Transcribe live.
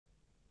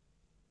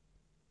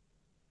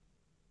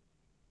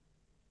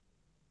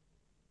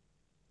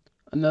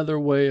Another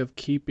way of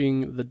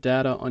keeping the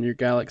data on your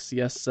Galaxy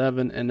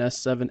S7 and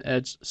S7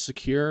 Edge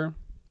secure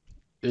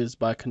is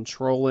by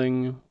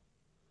controlling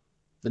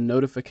the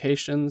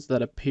notifications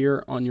that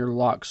appear on your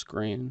lock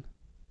screen.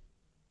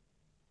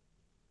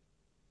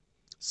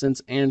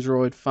 Since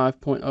Android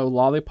 5.0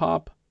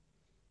 Lollipop,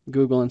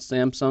 Google and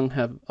Samsung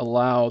have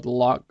allowed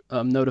lock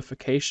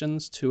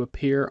notifications to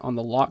appear on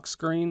the lock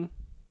screen.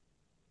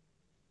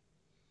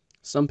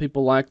 Some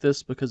people like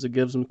this because it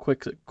gives them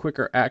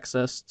quicker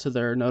access to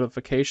their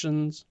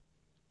notifications,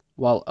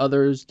 while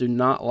others do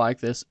not like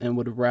this and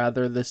would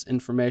rather this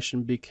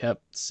information be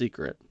kept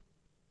secret.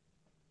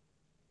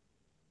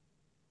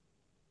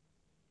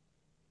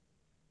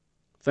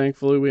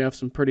 Thankfully, we have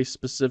some pretty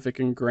specific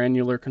and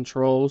granular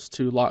controls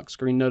to lock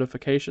screen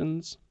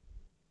notifications.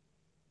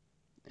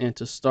 And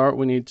to start,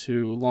 we need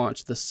to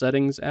launch the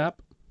Settings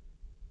app.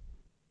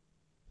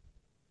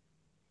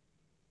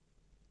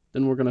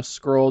 Then we're going to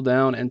scroll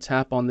down and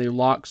tap on the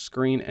Lock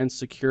Screen and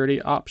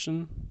Security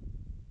option.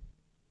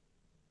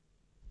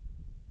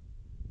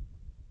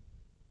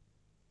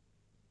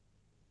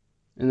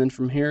 And then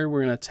from here,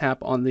 we're going to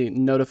tap on the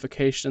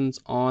Notifications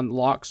on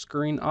Lock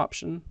Screen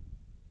option.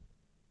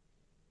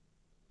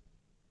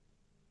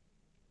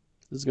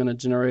 This is going to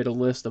generate a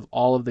list of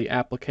all of the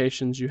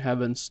applications you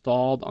have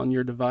installed on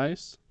your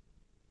device.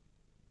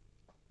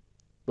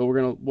 But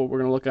what we're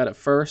going to look at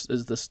first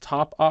is this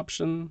top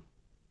option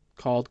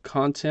called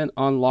Content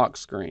on Lock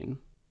Screen.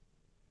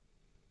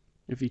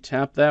 If you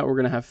tap that, we're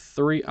going to have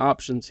three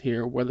options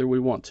here: whether we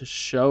want to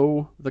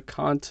show the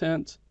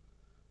content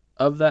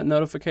of that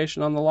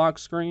notification on the lock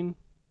screen,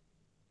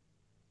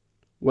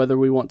 whether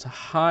we want to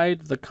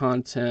hide the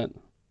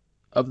content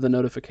of the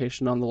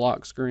notification on the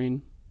lock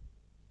screen,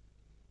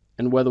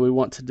 and whether we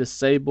want to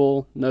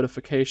disable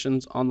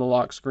notifications on the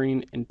lock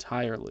screen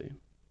entirely.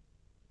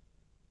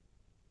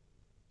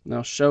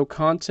 Now, show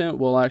content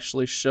will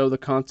actually show the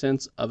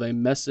contents of a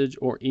message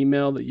or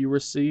email that you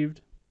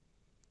received.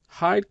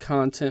 Hide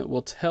content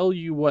will tell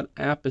you what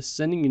app is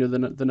sending you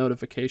the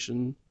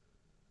notification,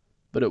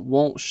 but it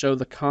won't show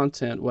the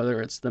content,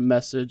 whether it's the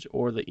message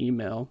or the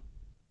email.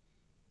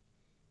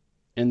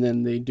 And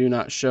then the do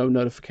not show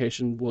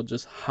notification will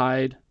just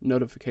hide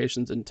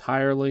notifications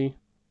entirely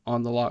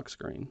on the lock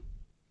screen.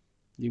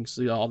 You can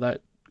see all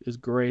that is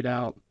grayed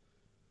out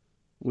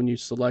when you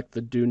select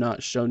the do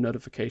not show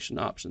notification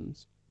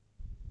options.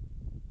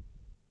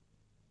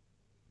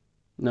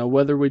 Now,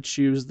 whether we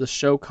choose the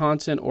show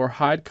content or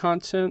hide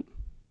content,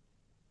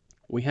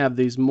 we have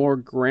these more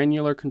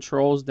granular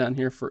controls down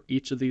here for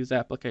each of these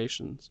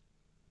applications.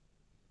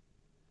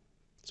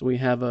 So we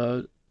have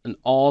an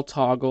all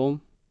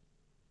toggle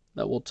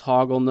that will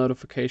toggle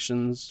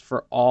notifications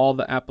for all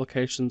the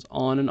applications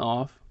on and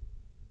off.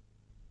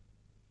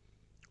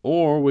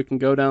 Or we can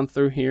go down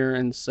through here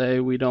and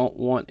say we don't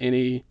want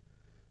any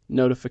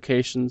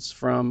notifications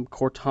from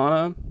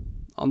Cortana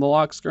on the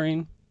lock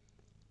screen.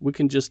 We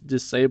can just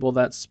disable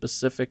that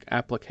specific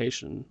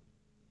application.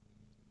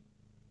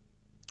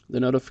 The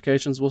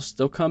notifications will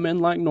still come in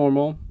like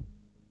normal.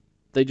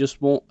 They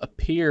just won't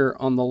appear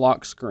on the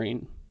lock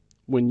screen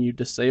when you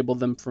disable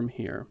them from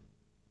here.